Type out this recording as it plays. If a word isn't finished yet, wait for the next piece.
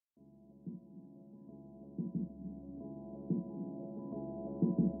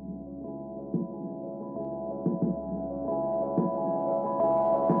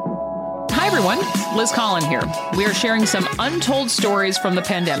everyone, Liz Collin here. We are sharing some untold stories from the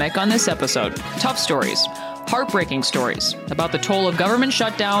pandemic on this episode. Tough stories, heartbreaking stories about the toll of government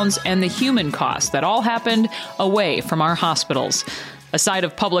shutdowns and the human cost that all happened away from our hospitals. A side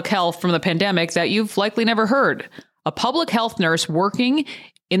of public health from the pandemic that you've likely never heard. A public health nurse working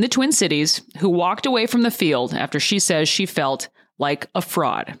in the Twin Cities who walked away from the field after she says she felt like a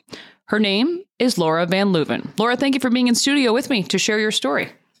fraud. Her name is Laura Van Leuven. Laura, thank you for being in studio with me to share your story.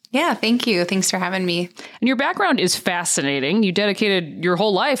 Yeah, thank you. Thanks for having me. And your background is fascinating. You dedicated your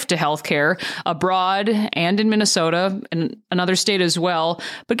whole life to healthcare abroad and in Minnesota and another state as well.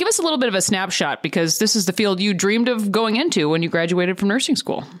 But give us a little bit of a snapshot, because this is the field you dreamed of going into when you graduated from nursing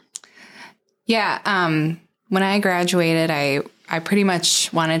school. Yeah. When I graduated, I pretty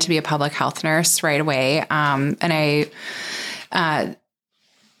much wanted to be a public health nurse right away. And I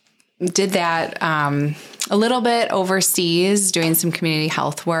did that a little bit overseas, doing some community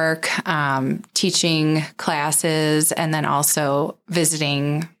health work, teaching classes, and then also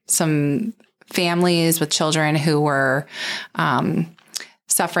visiting some families with children who were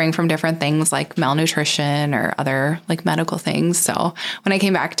suffering from different things like malnutrition or other like medical things. So when I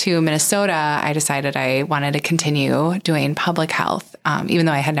came back to Minnesota, I decided I wanted to continue doing public health, even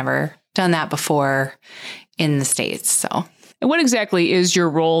though I had never done that before in the States. So. And what exactly is your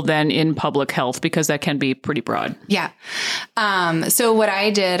role then in public health? Because that can be pretty broad. Yeah. So what I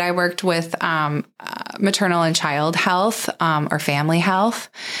did, I worked with maternal and child health or family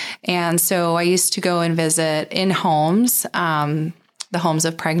health. And so I used to go and visit in homes, the homes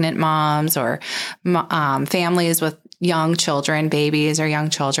of pregnant moms or families with young children, babies or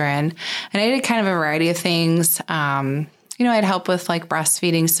young children. And I did kind of a variety of things. I'd help with like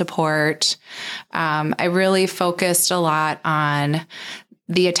breastfeeding support. I really focused a lot on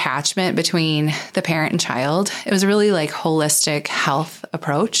the attachment between the parent and child. It was a really like holistic health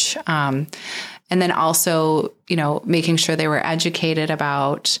approach. And then also, making sure they were educated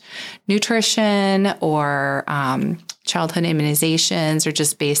about nutrition or childhood immunizations or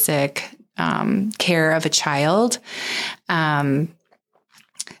just basic care of a child.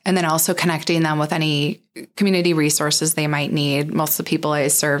 And then also connecting them with any community resources they might need. Most of the people I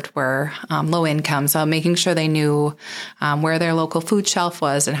served were low income. So making sure they knew where their local food shelf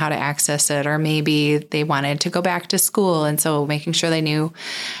was and how to access it. Or maybe they wanted to go back to school. And so making sure they knew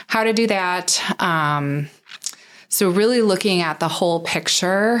how to do that. So really looking at the whole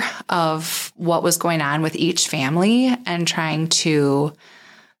picture of what was going on with each family and trying to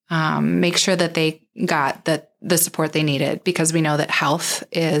make sure that they got the support they needed, because we know that health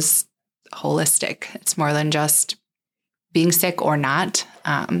is holistic. It's more than just being sick or not.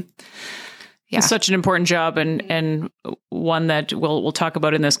 Yeah. It's such an important job and one that we'll talk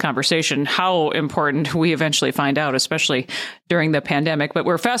about in this conversation, how important we eventually find out, especially during the pandemic. But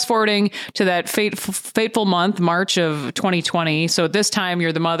we're fast forwarding to that fateful month, March of 2020. So this time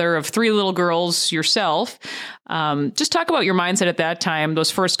you're the mother of 3 little girls yourself. Just talk about your mindset at that time, those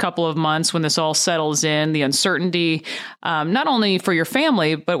first couple of months when this all settles in, the uncertainty, not only for your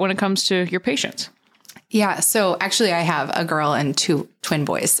family, but when it comes to your patients. Yeah. So actually I have a girl and 2 twin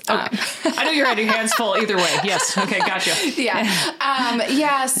boys. Okay. I know you're had your hands full either way. Yes. Okay. Gotcha.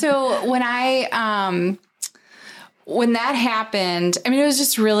 Yeah. So when that happened, I mean, it was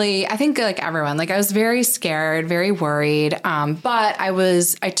just really, I think like everyone, like I was very scared, very worried. But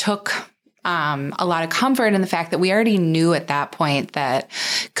I took a lot of comfort in the fact that we already knew at that point that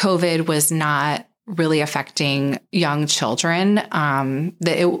COVID was not really affecting young children.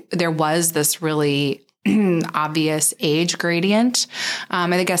 There was this really obvious age gradient.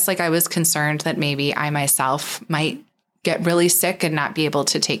 I guess like I was concerned that maybe I myself might get really sick and not be able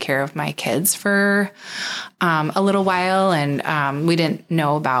to take care of my kids for a little while. And we didn't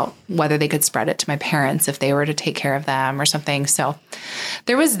know about whether they could spread it to my parents if they were to take care of them or something. So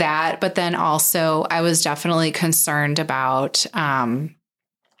there was that. But then also I was definitely concerned about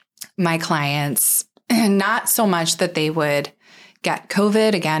my clients, not so much that they would get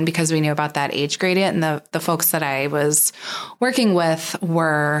COVID, again, because we knew about that age gradient. And the folks that I was working with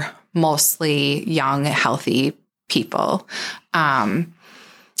were mostly young, healthy people.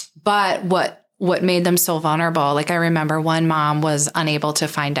 But what made them so vulnerable, like I remember one mom was unable to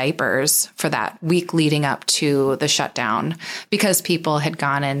find diapers for that week leading up to the shutdown because people had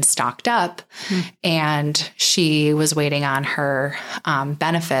gone and stocked up and she was waiting on her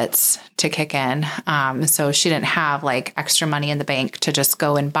benefits to kick in. So she didn't have like extra money in the bank to just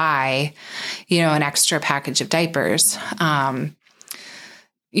go and buy, an extra package of diapers.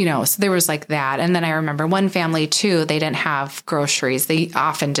 So there was like that. And then I remember one family too, they didn't have groceries. They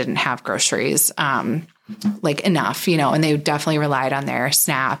often didn't have groceries. like enough, and they definitely relied on their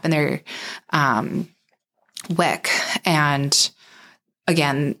SNAP and their WIC. And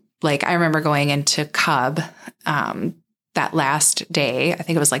again, like I remember going into Cub that last day, I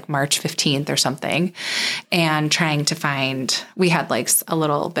think it was like March 15th or something, and trying to find, we had like a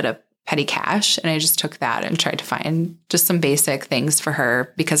little bit of petty cash, and I just took that and tried to find just some basic things for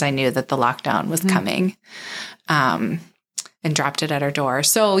her because I knew that the lockdown was coming, and dropped it at her door.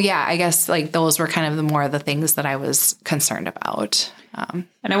 So yeah, I guess like those were kind of the things that I was concerned about. And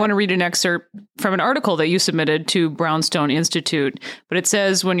I want to read an excerpt from an article that you submitted to Brownstone Institute, but it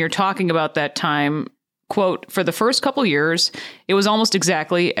says when you're talking about that time, quote, "For the first couple years, it was almost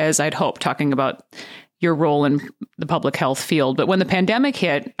exactly as I'd hoped," talking about your role in the public health field. "But when the pandemic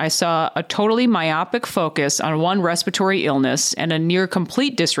hit, I saw a totally myopic focus on one respiratory illness and a near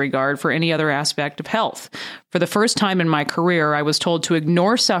complete disregard for any other aspect of health. For the first time in my career, I was told to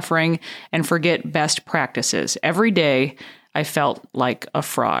ignore suffering and forget best practices. Every day, I felt like a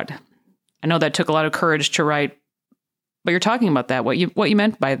fraud." I know that took a lot of courage to write, but you're talking about that, what you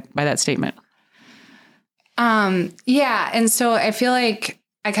meant by that statement. Yeah. And so I feel like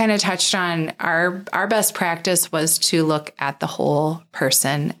I kind of touched on our best practice was to look at the whole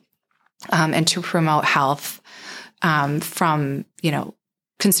person, and to promote health, from,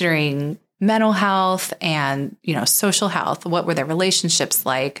 considering mental health and, social health. What were their relationships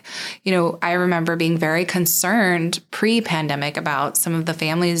like? I remember being very concerned pre-pandemic about some of the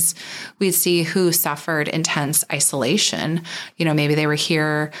families we'd see who suffered intense isolation. Maybe they were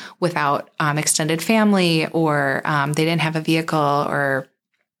here without extended family, or they didn't have a vehicle, or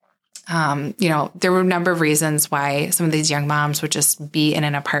there were a number of reasons why some of these young moms would just be in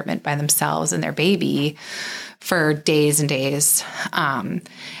an apartment by themselves and their baby for days and days. And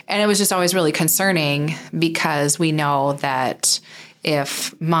it was just always really concerning because we know that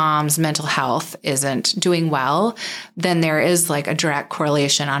if mom's mental health isn't doing well, then there is like a direct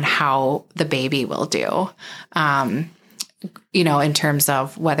correlation on how the baby will do. In terms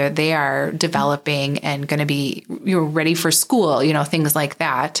of whether they are developing and going to be ready for school, things like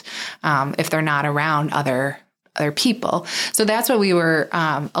that, if they're not around other people. So that's what we were,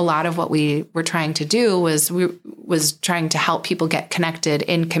 a lot of what we were trying to do was trying to help people get connected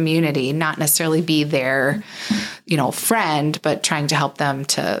in community, not necessarily be their, friend, but trying to help them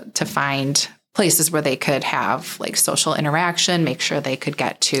to find places where they could have like social interaction, make sure they could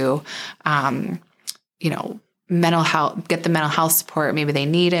get to, mental health, get the mental health support maybe they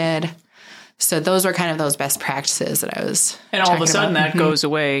needed. So those were kind of those best practices that I was. And all of a sudden that goes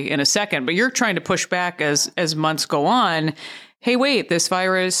away in a second, but you're trying to push back as months go on. Hey, wait, this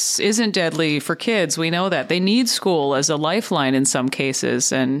virus isn't deadly for kids. We know that they need school as a lifeline in some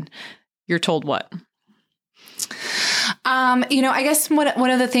cases. And you're told what? I guess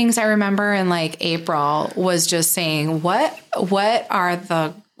one of the things I remember in like April was just saying, what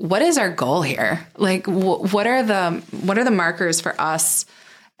is our goal here? Like, what are the markers for us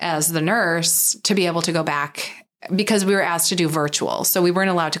as the nurse to be able to go back? Because we were asked to do virtual, so we weren't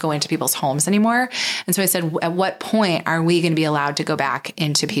allowed to go into people's homes anymore. And so I said, at what point are we going to be allowed to go back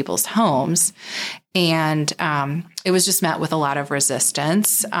into people's homes? And it was just met with a lot of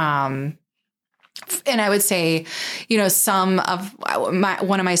resistance. And I would say, one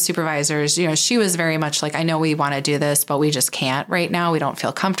of my supervisors, she was very much like, I know we want to do this, but we just can't right now. We don't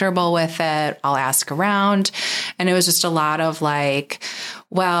feel comfortable with it. I'll ask around. And it was just a lot of like,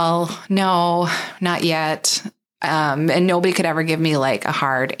 well, no, not yet. And nobody could ever give me like a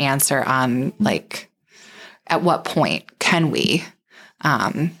hard answer on like, at what point can we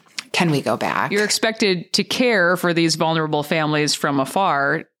go back? You're expected to care for these vulnerable families from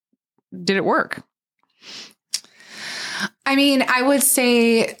afar. Did it work? I mean, I would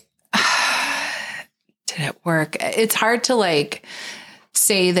say, did it work? It's hard to like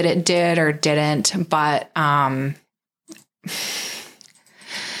say that it did or didn't, but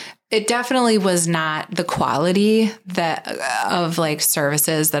it definitely was not the quality of like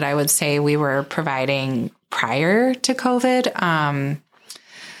services that I would say we were providing prior to COVID.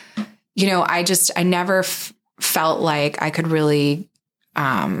 I never felt like I could really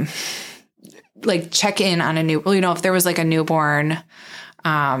like check in on if there was like a newborn,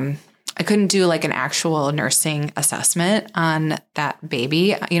 I couldn't do like an actual nursing assessment on that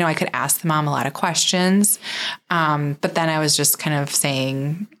baby. I could ask the mom a lot of questions. But then I was just kind of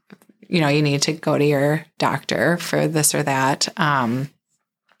saying, you need to go to your doctor for this or that.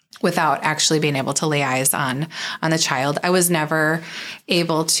 Without actually being able to lay eyes on the child. I was never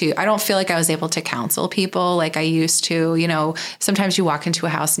able to, I don't feel like I was able to counsel people like I used to. Sometimes you walk into a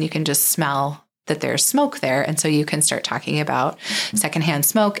house and you can just smell that there's smoke there. And so you can start talking about secondhand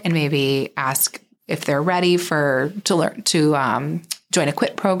smoke and maybe ask if they're ready to learn to join a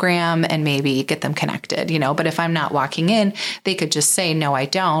quit program and maybe get them connected, but if I'm not walking in, they could just say, no, I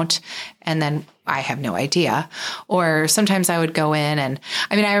don't. And then I have no idea. Or sometimes I would go in and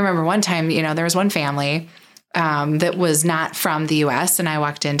I remember one time, there was one family that was not from the US, and I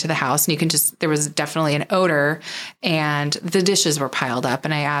walked into the house and there was definitely an odor and the dishes were piled up.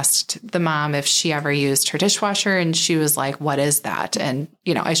 And I asked the mom if she ever used her dishwasher, and she was like, what is that? And,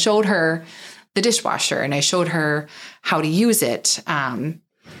 I showed her the dishwasher and I showed her how to use it,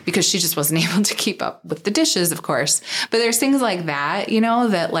 because she just wasn't able to keep up with the dishes, of course. But there's things like that,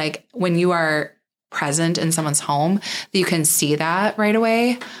 that like when you are present in someone's home, you can see that right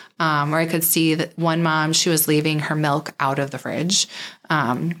away. Or I could see that one mom, she was leaving her milk out of the fridge.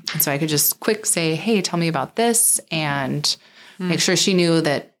 And so I could just quick say, hey, tell me about this, and make sure she knew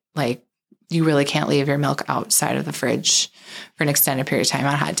that like you really can't leave your milk outside of the fridge for an extended period of time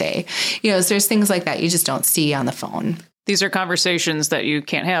on a hot day. So there's things like that you just don't see on the phone. These are conversations that you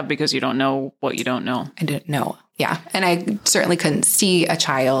can't have because you don't know what you don't know. I didn't know. Yeah. And I certainly couldn't see a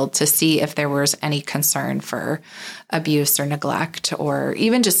child to see if there was any concern for abuse or neglect or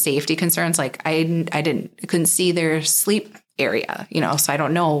even just safety concerns. Like I couldn't see their sleep area, so I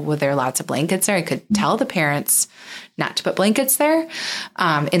don't know, were there lots of blankets there? I could tell the parents not to put blankets there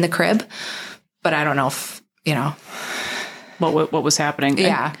in the crib, but I don't know if, what was happening.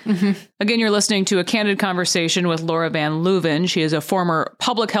 Yeah. Mm-hmm. Again, you're listening to a candid conversation with Laura Van Leuven. She is a former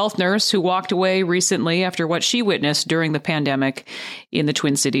public health nurse who walked away recently after what she witnessed during the pandemic in the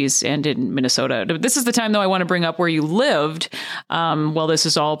Twin Cities and in Minnesota. This is the time, though, I want to bring up where you lived while this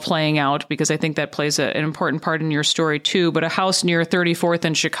is all playing out, because I think that plays an important part in your story, too. But a house near 34th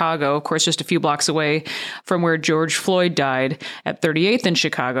in Chicago, of course, just a few blocks away from where George Floyd died at 38th in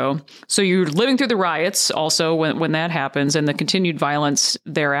Chicago. So you're living through the riots also when that happens and the continued violence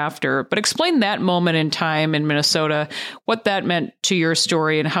thereafter. But explain that moment in time in Minnesota, what that meant to your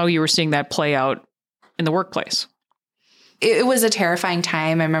story and how you were seeing that play out in the workplace. It was a terrifying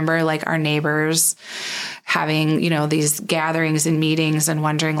time. I remember like our neighbors having, these gatherings and meetings and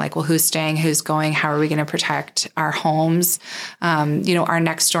wondering like, well, who's staying, who's going, how are we going to protect our homes? Our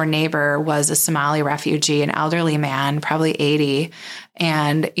next door neighbor was a Somali refugee, an elderly man, probably 80.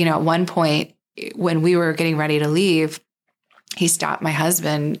 And, at one point when we were getting ready to leave, he stopped my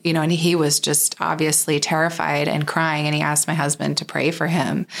husband, and he was just obviously terrified and crying. And he asked my husband to pray for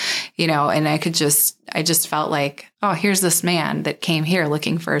him, and I just felt like, oh, here's this man that came here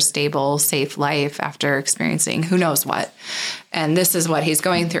looking for a stable, safe life after experiencing who knows what. And this is what he's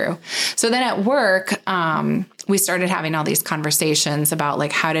going through. So then at work, we started having all these conversations about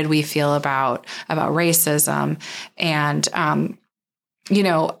like, how did we feel about racism? And,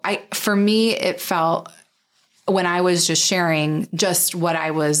 for me, it felt, when I was just sharing just what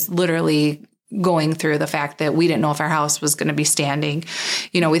I was literally going through, the fact that we didn't know if our house was going to be standing,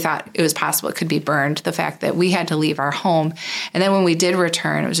 we thought it was possible it could be burned, the fact that we had to leave our home. And then when we did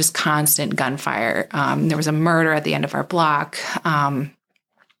return, it was just constant gunfire. There was a murder at the end of our block. And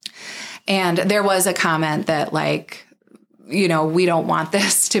there was a comment that like, we don't want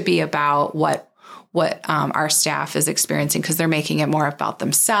this to be about what our staff is experiencing, because they're making it more about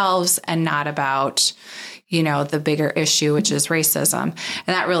themselves and not about, the bigger issue, which is racism. And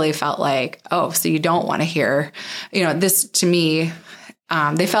that really felt like, oh, so you don't want to hear, this to me,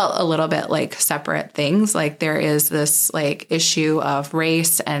 they felt a little bit like separate things. Like there is this like issue of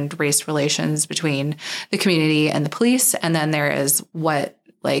race and race relations between the community and the police. And then there is what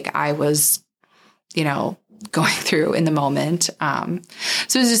like I was, going through in the moment. So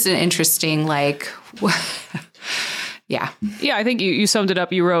it was just an interesting, like, yeah. Yeah, I think you summed it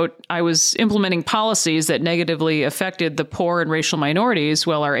up. You wrote, I was implementing policies that negatively affected the poor and racial minorities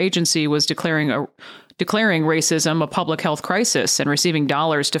while our agency was declaring racism a public health crisis and receiving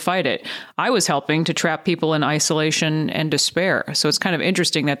dollars to fight it. I was helping to trap people in isolation and despair. So it's kind of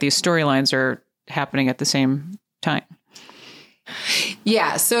interesting that these storylines are happening at the same time.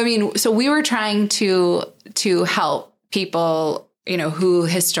 Yeah. So, so we were trying to help people, who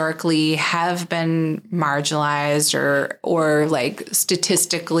historically have been marginalized or like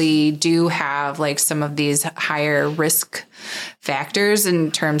statistically do have like some of these higher risk factors in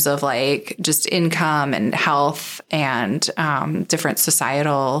terms of like just income and health and different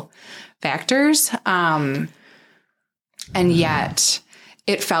societal factors. And yet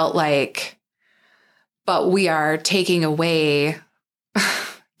it felt like, but we are taking away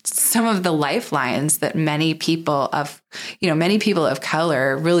some of the lifelines that many people of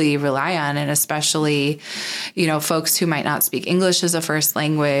color really rely on. And especially, folks who might not speak English as a first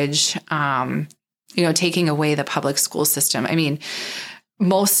language, taking away the public school system.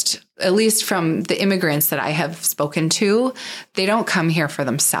 at least from the immigrants that I have spoken to, they don't come here for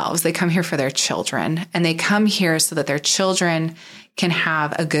themselves. They come here for their children, and they come here so that their children can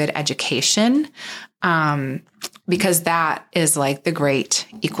have a good education. Because that is like the great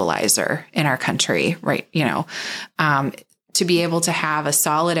equalizer in our country, right? To be able to have a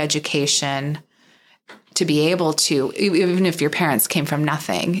solid education, to be able to, even if your parents came from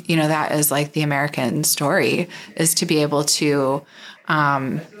nothing, that is like the American story, is to be able to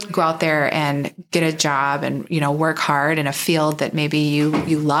go out there and get a job and, work hard in a field that maybe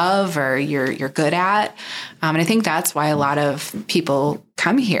you love or you're good at. And I think that's why a lot of people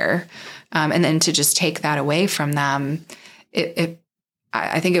come here. And then to just take that away from them,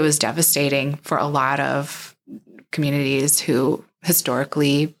 I think it was devastating for a lot of communities who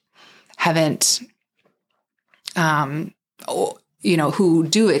historically haven't, who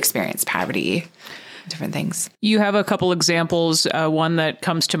do experience poverty, different things. You have a couple examples. One that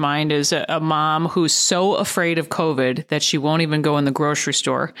comes to mind is a mom who's so afraid of COVID that she won't even go in the grocery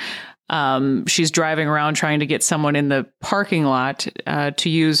store. She's driving around trying to get someone in the parking lot to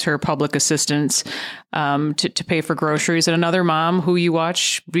use her public assistance to pay for groceries. And another mom who you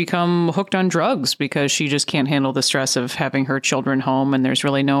watch become hooked on drugs because she just can't handle the stress of having her children home, and there's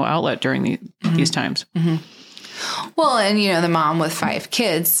really no outlet during these times. Mm-hmm. Well, and, the mom with 5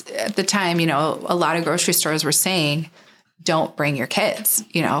 kids at the time, a lot of grocery stores were saying, don't bring your kids,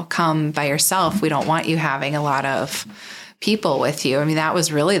 come by yourself. We don't want you having a lot of people with you. I mean, that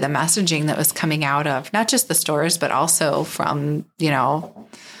was really the messaging that was coming out of not just the stores, but also from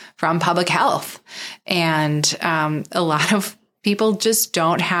public health. And a lot of people just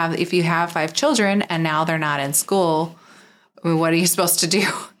don't have, if you have 5 children and now they're not in school, I mean, what are you supposed to do?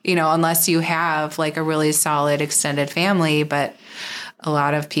 Unless you have like a really solid extended family, but a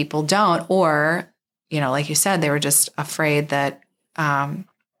lot of people don't. Or, like you said, they were just afraid that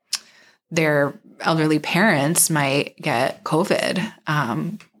their elderly parents might get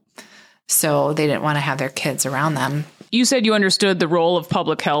COVID. So they didn't want to have their kids around them. You said you understood the role of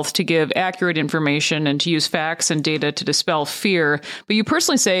public health to give accurate information and to use facts and data to dispel fear. But you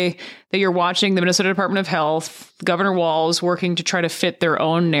personally say that you're watching the Minnesota Department of Health, Governor Walz, working to try to fit their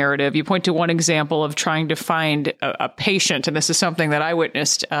own narrative. You point to one example of trying to find a patient, and this is something that I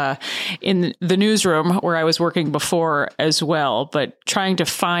witnessed in the newsroom where I was working before as well, but trying to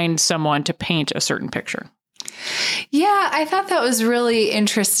find someone to paint a certain picture. Yeah, I thought that was really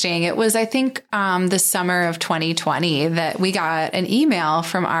interesting. It was, I think, the summer of 2020 that we got an email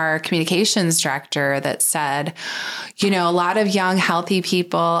from our communications director that said, a lot of young, healthy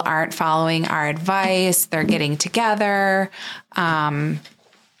people aren't following our advice. They're getting together. And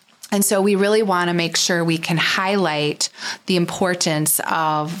so we really want to make sure we can highlight the importance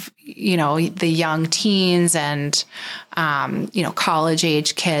of, the young teens and, college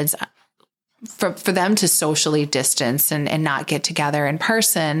age kids, for them to socially distance and not get together in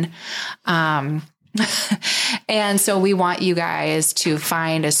person. And so we want you guys to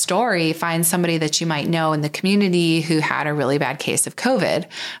find a story, find somebody that you might know in the community who had a really bad case of COVID,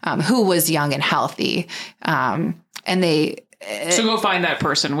 who was young and healthy. So go find that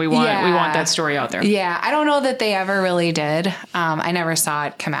person. We want that story out there. Yeah. I don't know that they ever really did. I never saw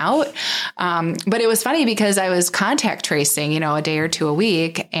it come out. But it was funny because I was contact tracing, a day or two a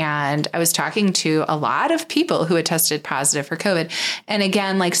week. And I was talking to a lot of people who had tested positive for COVID. And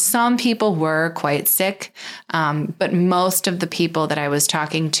again, like some people were quite sick. But most of the people that I was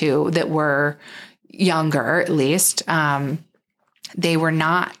talking to that were younger, at least, they were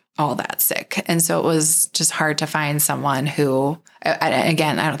not all that sick. And so it was just hard to find someone who,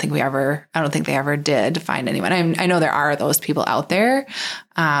 again, I don't think they ever did find anyone. I know there are those people out there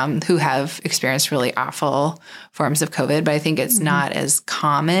who have experienced really awful forms of COVID, but I think it's not as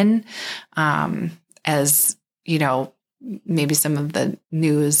common as, maybe some of the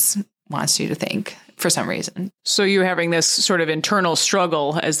news wants you to think for some reason. So you're having this sort of internal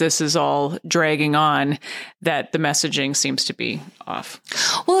struggle as this is all dragging on, that the messaging seems to be off.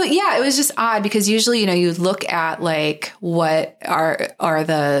 Well, yeah, it was just odd because usually, you look at like what are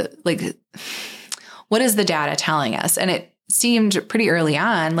the, like, what is the data telling us? And it seemed pretty early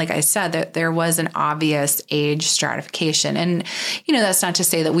on, like I said, that there was an obvious age stratification. And, that's not to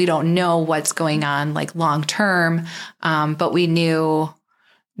say that we don't know what's going on like long term, but we knew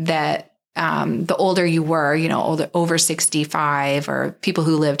that the older you were, over 65 or people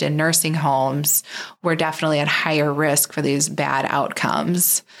who lived in nursing homes were definitely at higher risk for these bad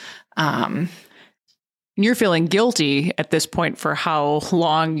outcomes. You're feeling guilty at this point for how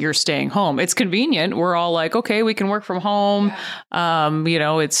long you're staying home. It's convenient. We're all like, okay, we can work from home.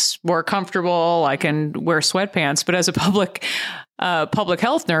 It's more comfortable. I can wear sweatpants. But as a public public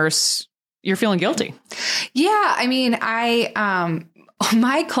health nurse, you're feeling guilty. Yeah. I mean,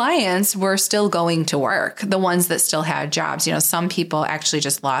 my clients were still going to work, the ones that still had jobs. You know, some people actually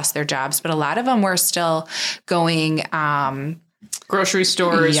just lost their jobs, but a lot of them were still going, grocery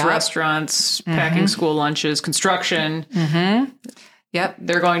stores, restaurants, packing school lunches, construction. Yep.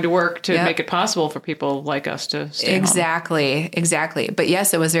 They're going to work to make it possible for people like us to stay home. Exactly. But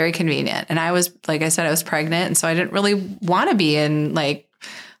yes, it was very convenient. And I was, like I said, I was pregnant. And so I didn't really want to be in like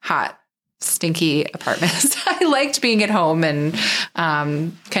hot, stinky apartments. I liked being at home and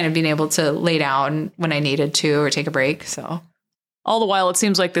kind of being able to lay down when I needed to or take a break. So all the while, it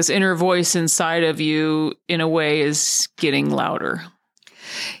seems like this inner voice inside of you, in a way, is getting louder.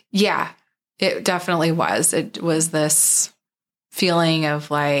 Yeah, it definitely was. It was this feeling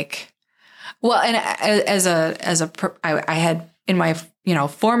of like, well, and I had in my,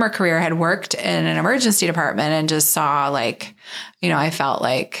 former career, I had worked in an emergency department and just saw like, I felt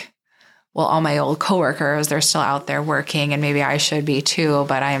like, well, all my old coworkers, they're still out there working and maybe I should be too,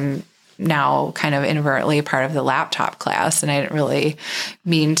 but I'm now kind of inadvertently part of the laptop class and I didn't really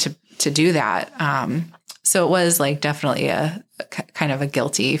mean to do that. So it was like definitely a kind of a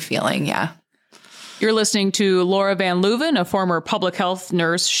guilty feeling. Yeah. You're listening to Laura Van Leuven, a former public health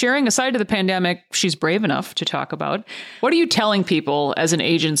nurse, sharing a side of the pandemic she's brave enough to talk about. What are you telling people as an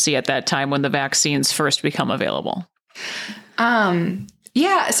agency at that time when the vaccines first become available?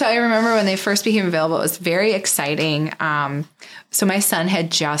 Yeah. So I remember when they first became available, it was very exciting. So my son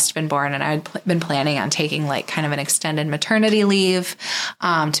had just been born and I'd been planning on taking like kind of an extended maternity leave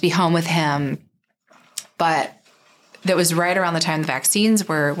to be home with him. But that was right around the time the vaccines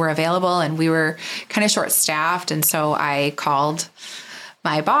were available and we were kind of short staffed. And so I called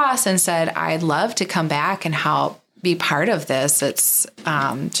my boss and said, I'd love to come back and help be part of this. It's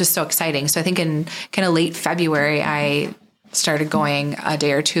just so exciting. So I think in kind of late February, I started going a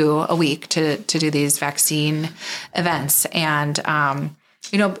day or two a week to do these vaccine events. And,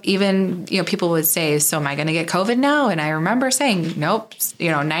 even people would say, so am I going to get COVID now? And I remember saying, nope,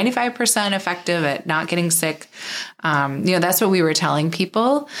 95% effective at not getting sick. That's what we were telling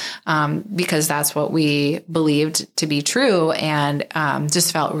people because that's what we believed to be true. And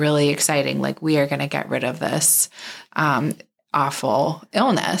just felt really exciting. Like we are going to get rid of this awful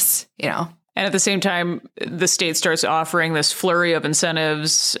illness, And at the same time, the state starts offering this flurry of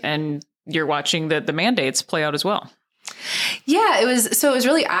incentives and you're watching the mandates play out as well. Yeah, it was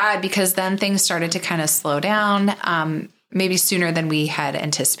really odd because then things started to kind of slow down, maybe sooner than we had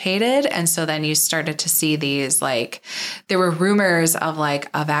anticipated. And so then you started to see these, like, there were rumors of like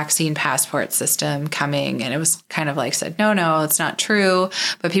a vaccine passport system coming. And it was kind of like said, no, it's not true.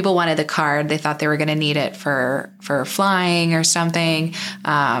 But people wanted the card. They thought they were going to need it for flying or something.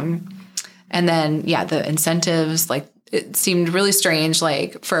 And then, the incentives, like it seemed really strange,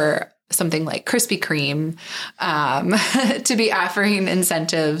 like for something like Krispy Kreme to be offering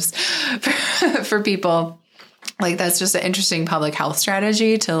incentives for people. Like that's just an interesting public health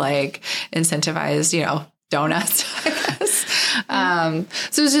strategy to like incentivize, donuts, I guess.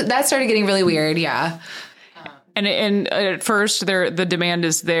 So that started getting really weird. Yeah. And at first the demand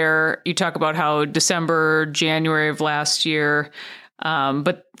is there. You talk about how December, January of last year,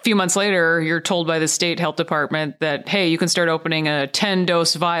 but a few months later, you're told by the state health department that, hey, you can start opening a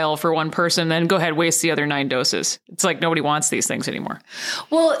 10-dose vial for one person, then go ahead, waste the other 9 doses. It's like nobody wants these things anymore.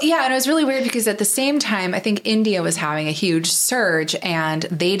 Well, yeah, and it was really weird because at the same time, I think India was having a huge surge and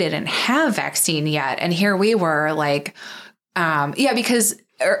they didn't have vaccine yet. And here we were like, because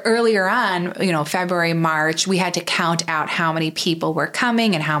earlier on, February, March, we had to count out how many people were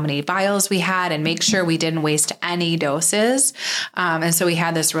coming and how many vials we had and make sure we didn't waste any doses. And so we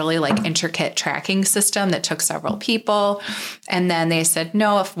had this really like intricate tracking system that took several people. And then they said,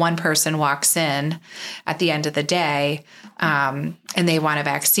 no, if one person walks in at the end of the day, and they want a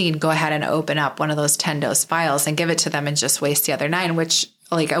vaccine, go ahead and open up one of those 10-dose vials and give it to them and just waste the other 9, which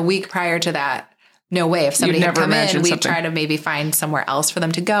like a week prior to that, no way. If somebody had come in, we'd try to maybe find somewhere else for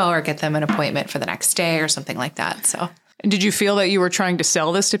them to go or get them an appointment for the next day or something like that. So, and did you feel that you were trying to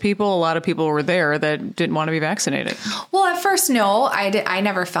sell this to people? A lot of people were there that didn't want to be vaccinated. Well, at first, no, I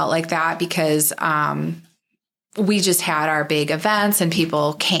never felt like that because we just had our big events and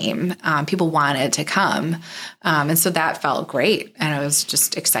people came. People wanted to come. And so that felt great. And it was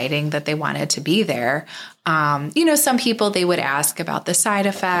just exciting that they wanted to be there. Some people, they would ask about the side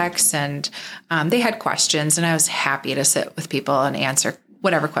effects and they had questions and I was happy to sit with people and answer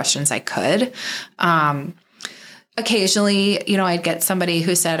whatever questions I could. Occasionally, I'd get somebody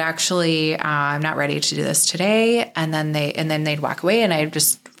who said, actually, I'm not ready to do this today. And then they'd walk away and I'd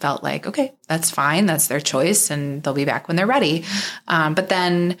just felt like, okay, that's fine. That's their choice and they'll be back when they're ready. But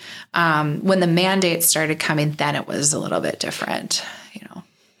then when the mandates started coming, then it was a little bit different,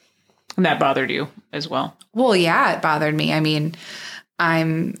 And that bothered you as well? Well, yeah, it bothered me. I mean,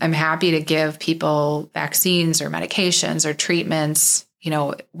 I'm happy to give people vaccines or medications or treatments,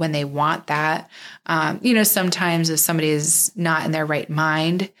 when they want that. Sometimes if somebody is not in their right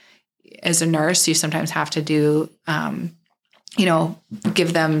mind, as a nurse, you sometimes have to do,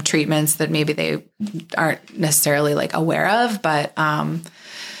 give them treatments that maybe they aren't necessarily like aware of, but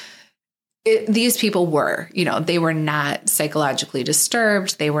these people were, they were not psychologically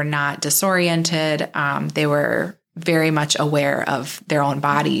disturbed. They were not disoriented. They were very much aware of their own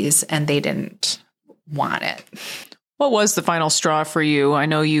bodies and they didn't want it. What was the final straw for you? I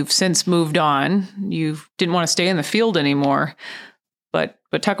know you've since moved on. You didn't want to stay in the field anymore, but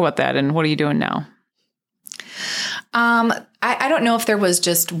talk about that and what are you doing now? I don't know if there was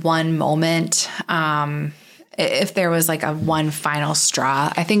just one moment, if there was like one final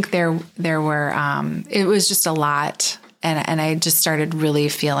straw. I think there were, it was just a lot. And I just started really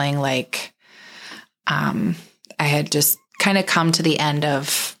feeling like, I had just kind of come to the end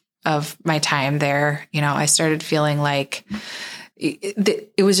of my time there. I started feeling like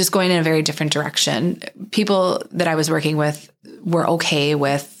it was just going in a very different direction. People that I was working with were okay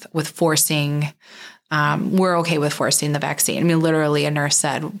with forcing, the vaccine. I mean, literally a nurse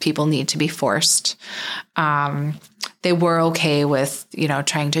said people need to be forced. They were okay with,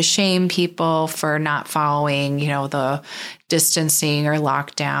 trying to shame people for not following, the distancing or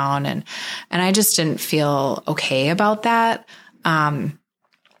lockdown. And I just didn't feel okay about that.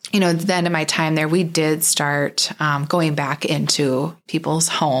 At the end of my time there, we did start going back into people's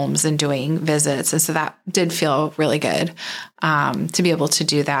homes and doing visits. And so that did feel really good to be able to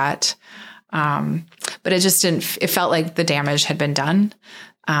do that. But it just it felt like the damage had been done.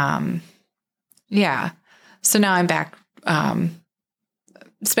 Yeah. So now I'm back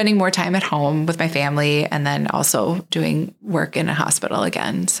spending more time at home with my family and then also doing work in a hospital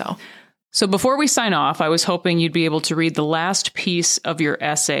again. So before we sign off, I was hoping you'd be able to read the last piece of your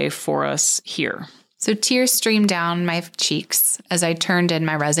essay for us here. So tears streamed down my cheeks as I turned in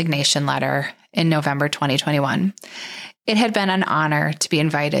my resignation letter in November 2021. It had been an honor to be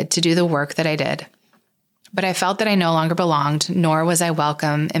invited to do the work that I did, but I felt that I no longer belonged, nor was I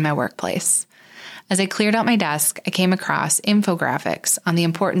welcome in my workplace. As I cleared out my desk, I came across infographics on the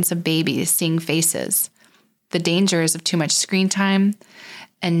importance of babies seeing faces, the dangers of too much screen time,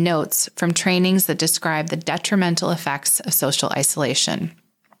 and notes from trainings that describe the detrimental effects of social isolation.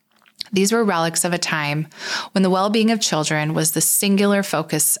 These were relics of a time when the well-being of children was the singular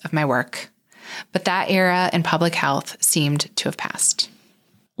focus of my work, but that era in public health seemed to have passed.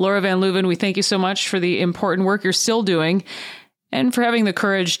 Laura Van Leuven, we thank you so much for the important work you're still doing and for having the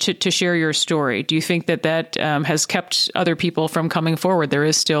courage to share your story. Do you think that has kept other people from coming forward? There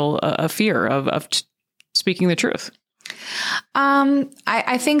is still a fear of speaking the truth.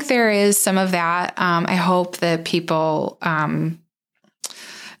 I think there is some of that. I hope that people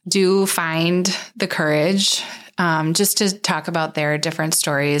do find the courage just to talk about their different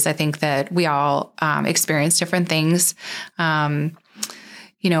stories. I think that we all experience different things,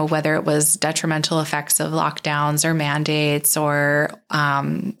 whether it was detrimental effects of lockdowns or mandates or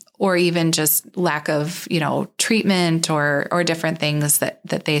even just lack of, treatment or different things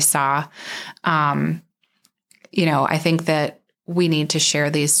that they saw. I think that we need to share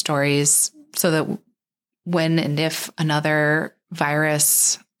these stories so that when and if another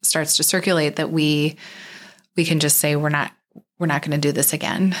virus starts to circulate, that we can just say we're not going to do this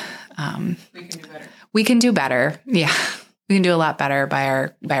again. We can do better. We can do better. Yeah, we can do a lot better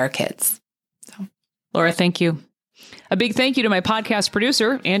by our kids. So, Laura, thank you. A big thank you to my podcast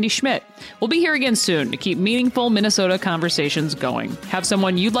producer, Andy Schmidt. We'll be here again soon to keep meaningful Minnesota conversations going. Have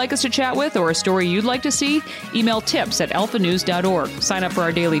someone you'd like us to chat with or a story you'd like to see? Email tips@alphanews.org. Sign up for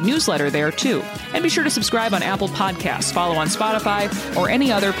our daily newsletter there, too. And be sure to subscribe on Apple Podcasts, follow on Spotify, or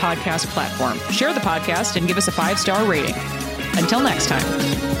any other podcast platform. Share the podcast and give us a 5-star rating. Until next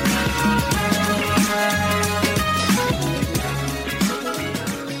time.